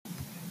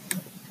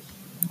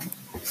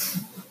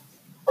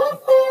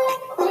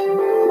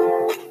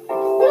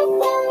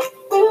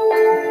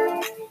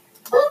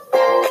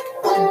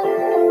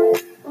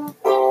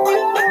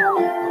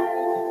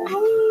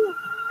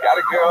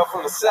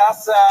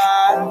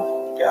outside,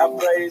 got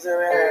braids in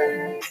her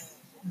hair.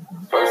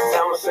 First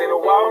time I seen her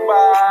walk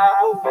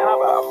by, man, I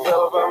about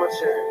fell up out my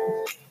chair.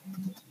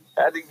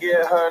 Had to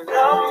get her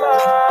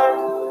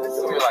number, it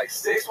took me like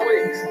 6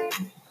 weeks.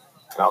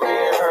 Now me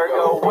and her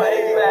go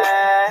way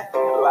back,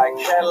 like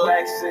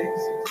Cadillac 6.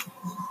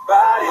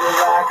 Body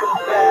like a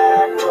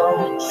back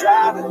road,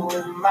 driving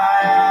with my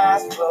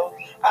eyes closed.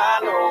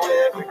 I know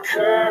every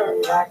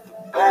curve like the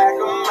back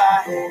of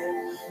my hand.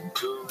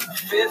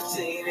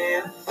 15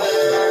 and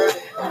 30,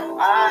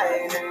 I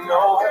ain't in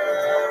no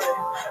hurry.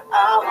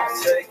 I'ma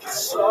take it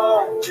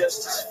slow,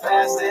 just as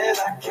fast as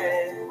I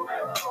can.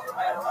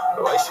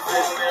 The way she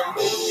fits in them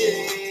blue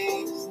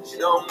jeans, she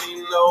don't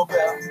need no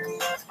belt.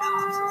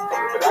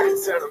 But I can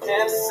turn them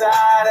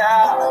inside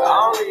out, I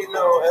don't need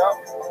no help.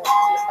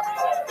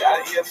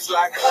 Got hips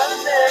like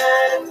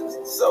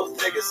honey, so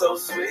thick and so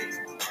sweet.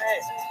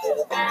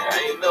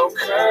 Ain't no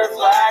curves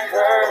like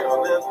her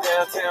on them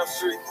downtown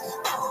streets.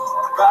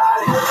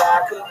 Body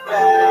like a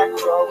back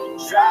road,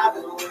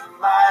 driving with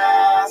my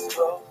eyes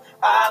closed.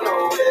 I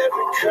know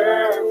every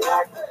curve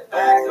like the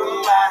back of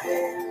my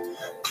hand.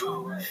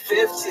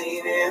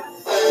 15 and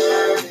 30,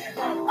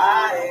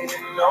 I ain't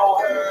in no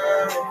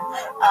hurry.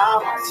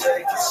 I'ma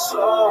take it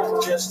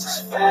slow, just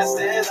as fast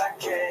as I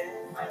can.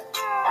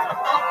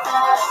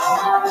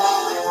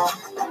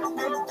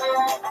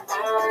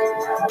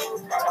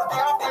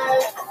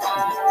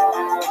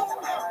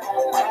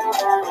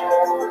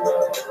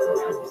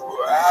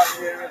 We're out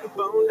here in the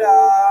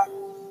boondocks,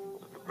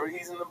 with the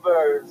breeze and the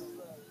birds,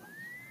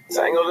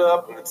 tangled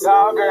up in the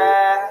tall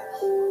grass,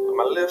 with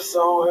my lips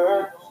on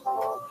hers.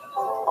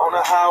 On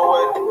the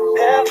highway to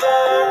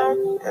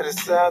heaven, headed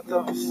south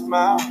of a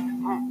smile.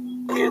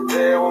 Get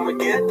there when we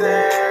get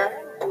there,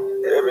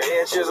 every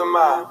inch is a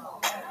mile.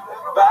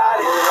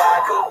 Body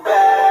like a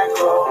back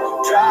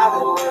road,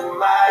 driving with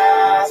my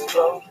eyes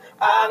closed.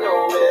 I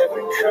know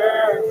every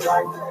curve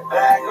like the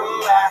back of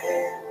my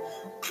hand.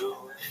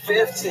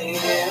 15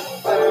 and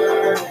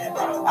 30,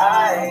 I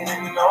ain't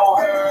in no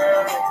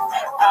hurry.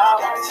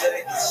 I'ma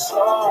take it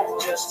slow,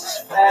 just as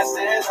fast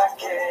as I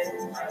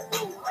can.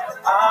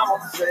 I'ma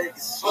take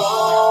it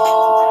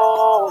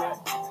slow,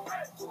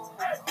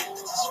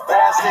 just as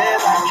fast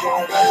as I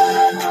can.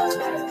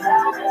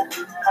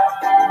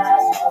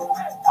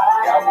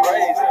 Got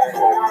braids in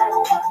her.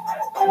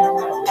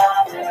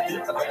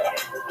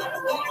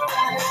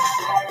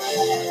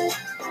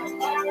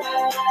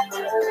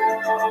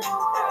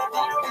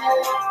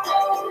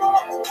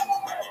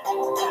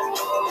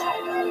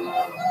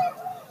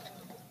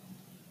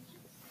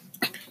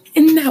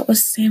 And that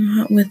was Sam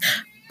Hunt with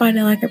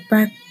Body Like a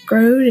Back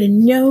Road.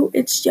 And yo,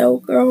 it's yo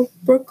girl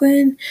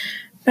Brooklyn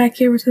back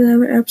here with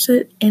another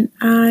episode. And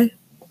I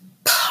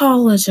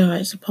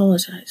apologize.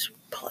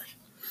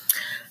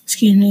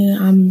 Excuse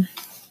me,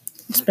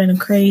 it's been a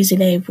crazy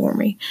day for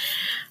me.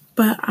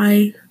 But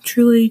I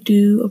truly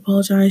do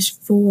apologize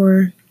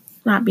for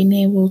not being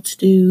able to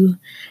do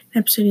an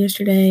episode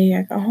yesterday.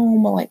 I got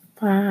home at like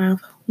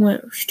 5,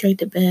 went straight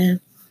to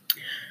bed.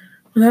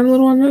 I was a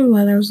little under the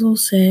weather, I was a little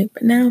sick,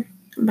 but now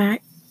I'm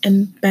back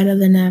and better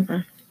than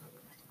ever.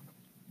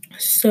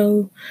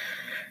 So,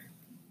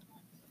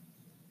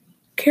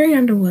 Carrie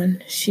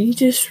Underwood, she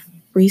just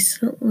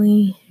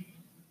recently,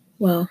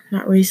 well,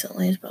 not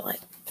recently, but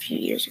like a few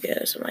years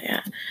ago, something like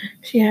that,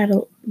 she had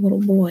a little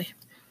boy.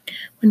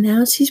 But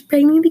now she's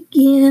pregnant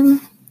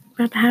again,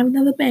 about to have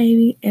another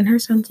baby, and her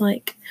son's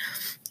like,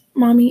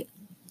 Mommy,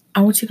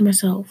 I want you to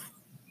myself.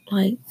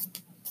 Like,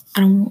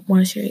 I don't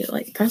want to share you.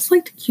 Like, that's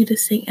like the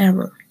cutest thing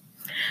ever.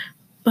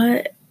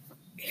 But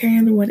Carrie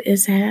Underwood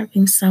is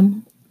having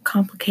some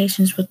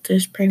complications with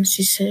this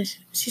pregnancy.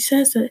 She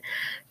says that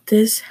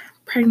this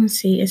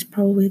pregnancy is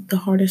probably the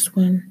hardest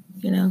one,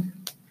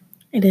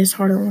 It is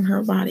harder on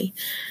her body.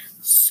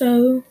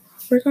 So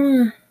we're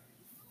going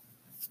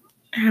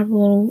to have a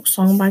little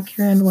song by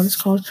Carrie Underwood. It's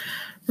called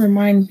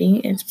Remind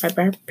Me. It's by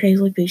Brad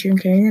Paisley featuring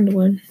Carrie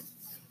Underwood.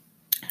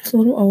 It's a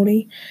little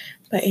oldie,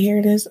 but here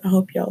it is. I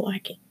hope y'all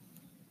like it.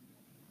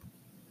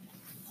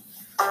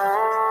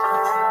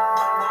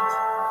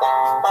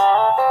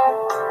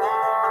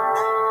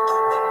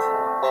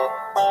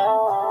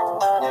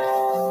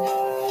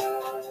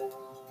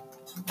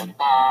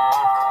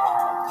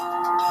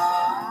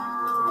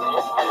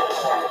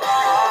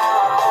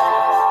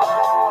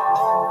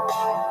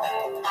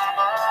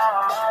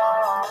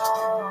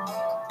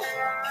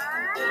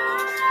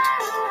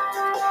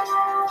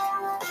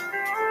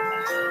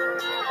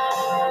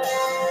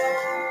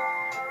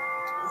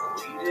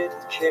 We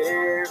didn't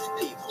care if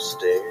people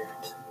stared.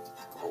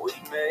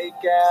 We'd make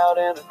out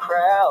in a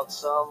crowd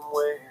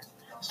somewhere.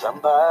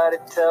 Somebody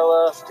tell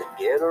us to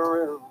get a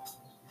room.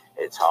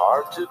 It's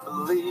hard to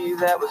believe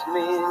that was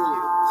me and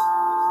you.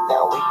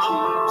 Now we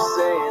keep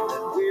saying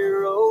that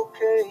we're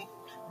okay,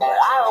 but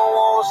I don't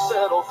want to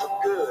settle for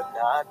good,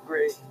 not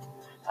great.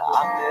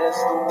 I miss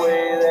the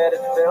way that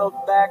it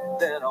felt back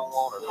then. I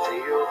want to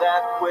feel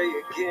that way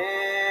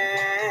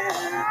again.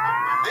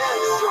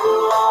 Been so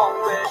long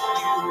that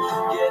you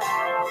forget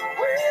the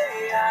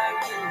way I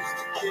used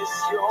to kiss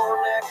your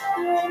neck.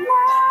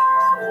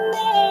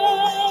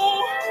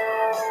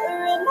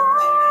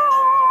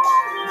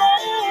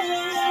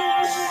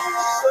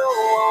 So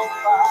on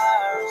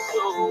fire,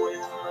 so in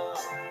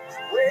love.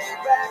 Way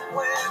back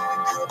when we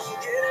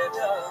couldn't get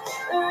enough.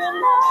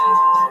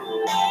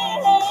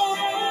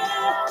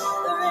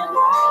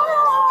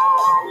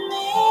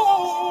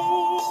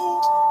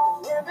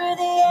 Remember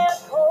the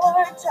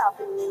airport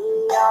dropping me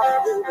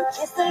off. We were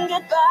kissing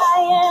goodbye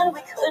and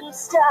we couldn't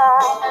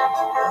stop.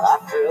 I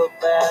felt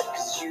bad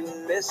 'cause you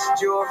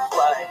missed your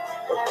flight.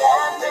 But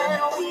that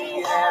meant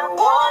we had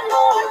one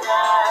more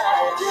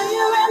night. Do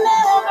you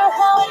remember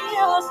how it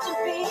used to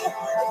be?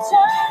 We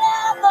turned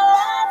out the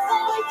lights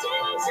and we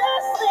didn't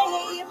just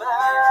sleep.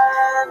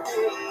 Remind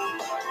me,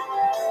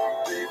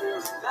 baby,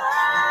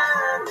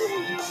 remind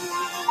me.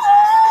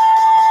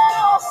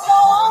 Oh, so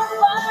on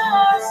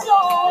fire, so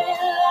in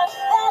love.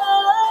 That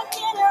look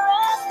in your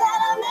eyes that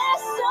I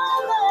miss so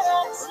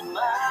much.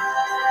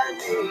 Remind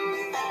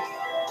me,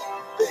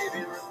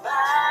 baby,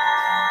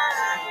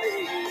 remind me.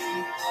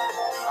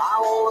 I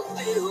wanna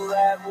feel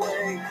that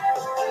way.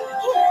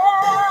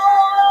 Yeah, I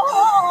wanna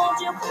hold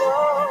you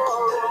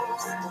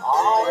close.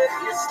 Oh, if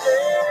you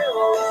still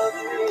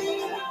love me,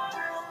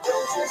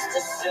 Don't just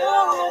assume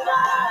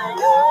I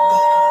know.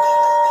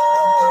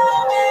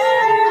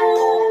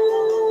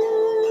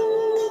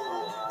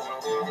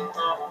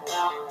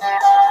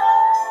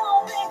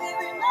 Oh,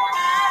 baby,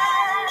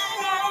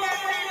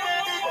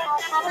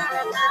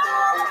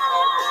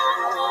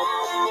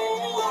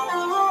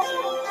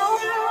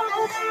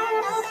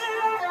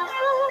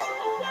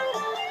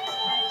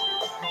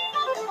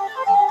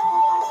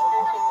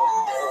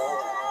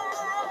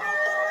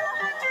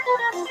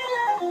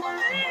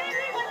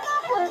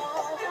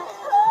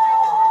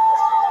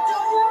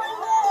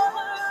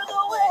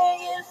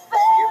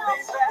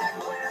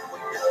 back when we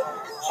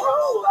couldn't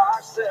control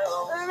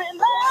ourselves.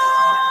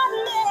 Remind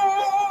me.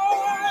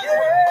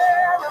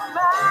 Yeah,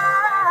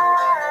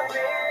 remind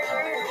me.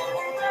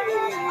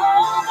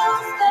 All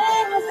those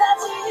things that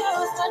you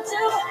used to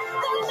do,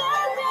 they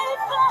made me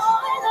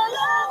fall in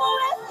love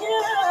with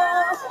you.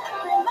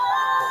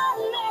 Remind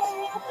me,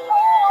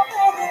 oh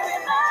baby,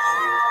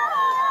 remind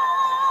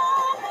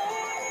me.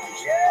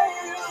 Yeah,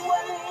 you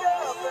wake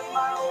up in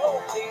my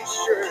old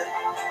t-shirt.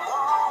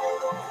 All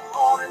those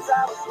mornings I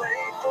was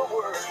late for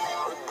work.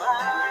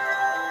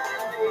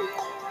 Remind me.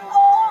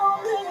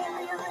 Oh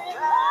baby,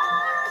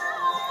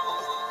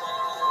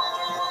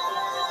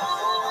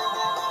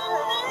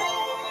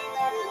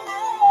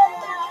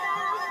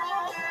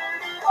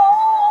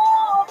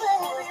 oh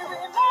baby,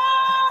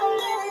 remind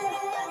me.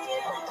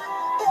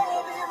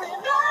 Baby,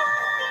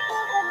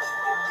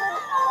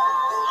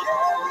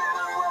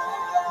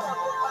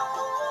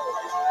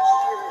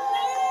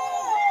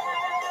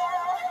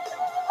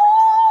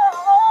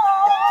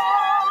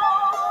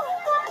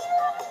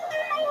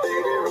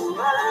 Baby,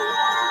 remind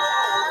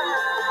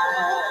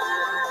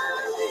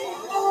me.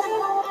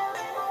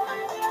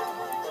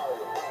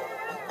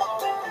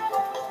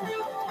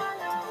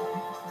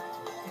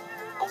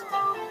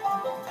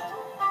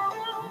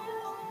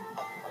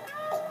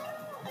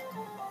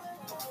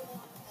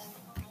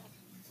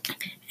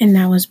 And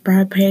that was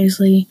Brad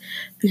Paisley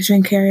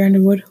featuring Carrie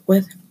Underwood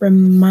with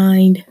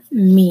Remind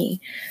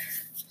Me.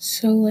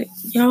 So, like,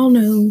 y'all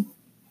know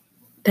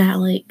that,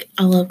 like,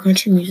 I love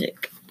country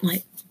music.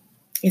 Like,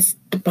 it's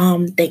the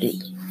bomb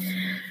diggity.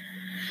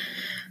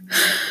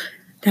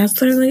 That's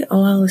literally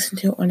all I listen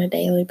to on a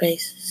daily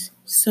basis.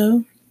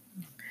 So,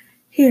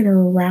 here to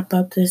wrap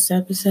up this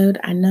episode.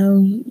 I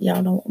know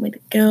y'all don't want me to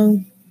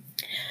go,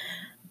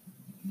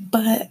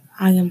 but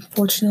I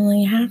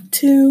unfortunately have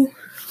to.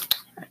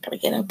 I gotta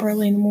get up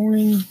early in the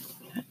morning.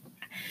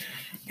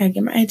 Gotta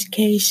get my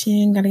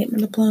education, gotta get my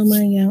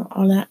diploma,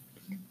 all that.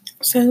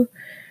 So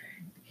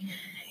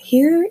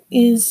here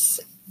is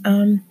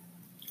our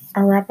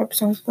wrap-up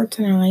song for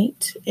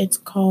tonight. It's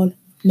called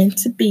Meant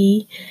to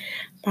Be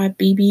by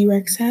Bebe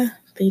Rexha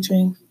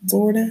featuring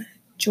Florida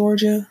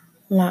Georgia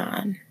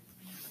Line.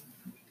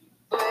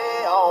 Lay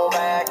on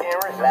back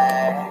and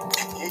relax.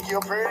 Kick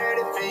your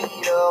pretty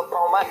feet up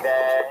on my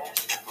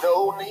dash.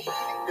 No need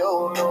to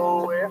go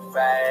nowhere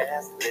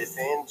fast. Let's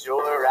enjoy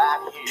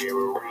right here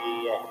where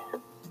we at.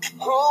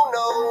 Who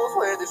knows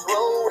where this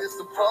road is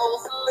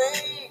supposed to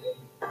lead?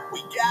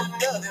 We got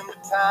nothing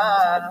but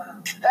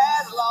time.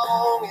 As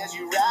long as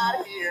you're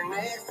right here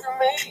next to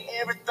me,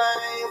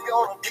 everything's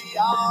gonna be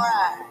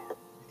alright.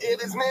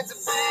 If it's meant to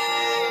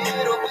be,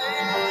 it'll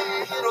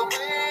be, it'll be.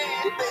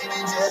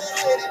 Baby,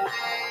 just let it be.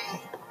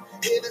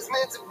 If it's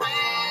meant to be,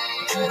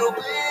 it'll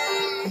be,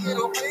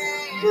 it'll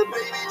be.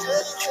 Baby,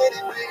 just let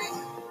it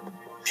be.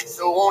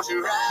 So won't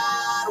you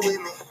ride with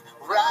me,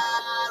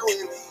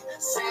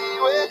 see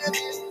where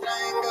this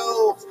thing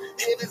goes.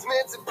 If it's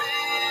meant to be,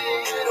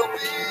 it'll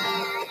be,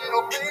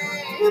 it'll be.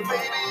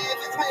 Baby, if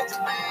it's meant to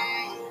be.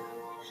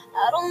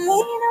 I don't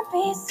mean to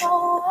be so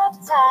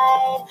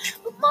uptight,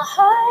 but my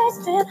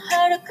heart's been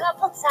hurt a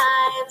couple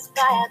times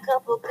by a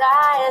couple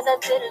guys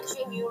that didn't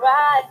treat me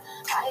right.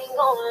 I ain't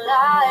gonna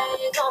lie,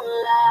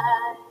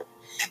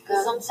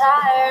 Cause I'm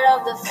tired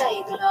of the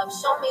fake love.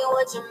 Show me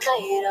what you're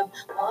made of.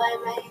 Boy,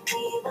 make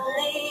me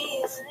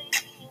believe.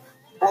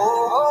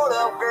 Oh, hold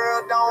up,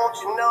 girl, don't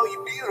you know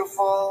you're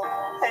beautiful?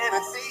 And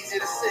it's easy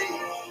to see.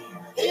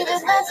 If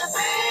it's meant to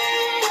be,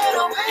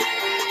 it'll be,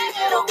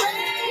 it'll be.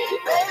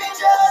 Baby,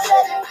 just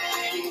let it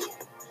be.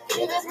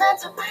 If it's meant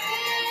to be,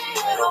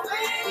 it'll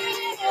be,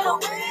 it'll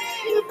be.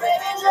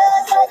 Baby,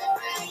 just let it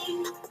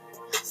be.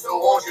 So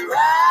won't you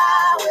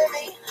ride with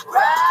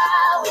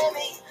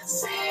me,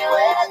 see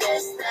where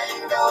this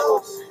thing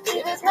goes.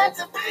 If it's meant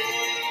to be,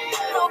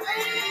 it'll be,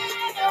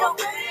 it'll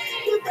be.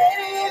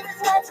 Baby, if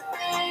it's meant to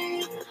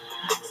be.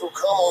 So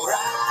come on,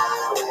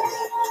 ride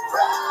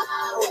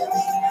with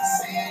me,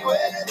 see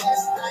where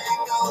this thing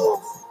goes.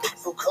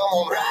 So come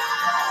on,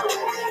 ride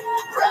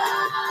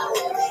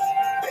with me,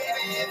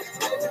 baby, if it's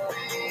meant to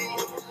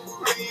be.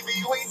 Maybe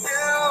we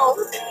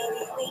do,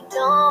 maybe we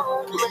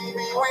don't, maybe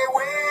we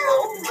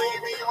will,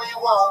 maybe we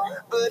won't.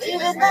 But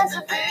if it's meant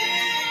to be,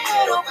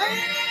 it'll be,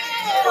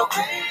 it'll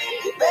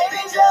be.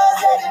 Baby, just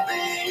let it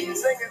be.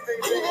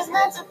 If it's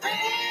meant to be,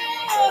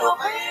 it'll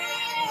be,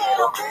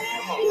 it'll be.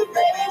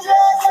 Baby,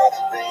 just let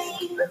it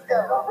be. Let's go.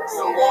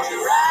 So won't you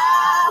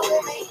ride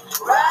with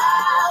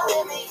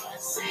me,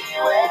 see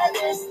where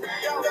this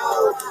thing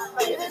goes.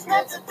 If it's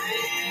meant to be,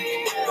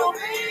 it'll be,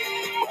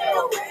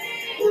 it'll be.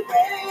 Baby,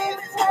 if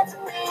it's meant to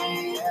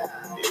be,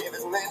 if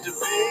it's meant to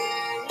be,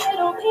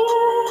 it'll be,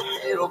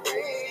 it'll be.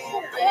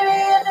 Baby,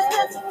 if it's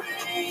meant to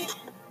be,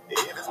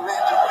 if it's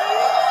meant to be,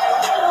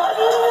 it'll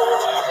be,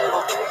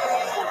 it'll be.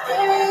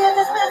 Baby, if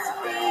it's meant to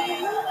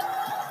be.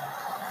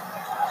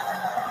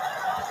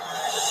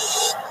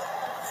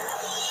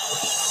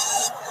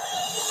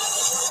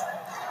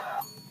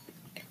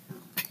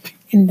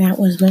 And that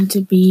was Meant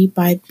to Be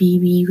by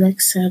BB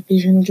Rexa,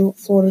 Vision,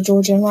 Florida,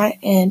 Georgia, and Right.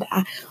 And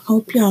I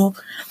hope y'all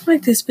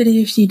like this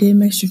video. If you did,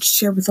 make sure to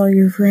share with all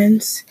your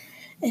friends.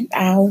 And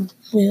I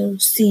will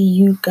see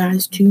you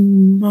guys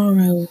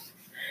tomorrow.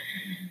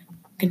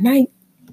 Good night.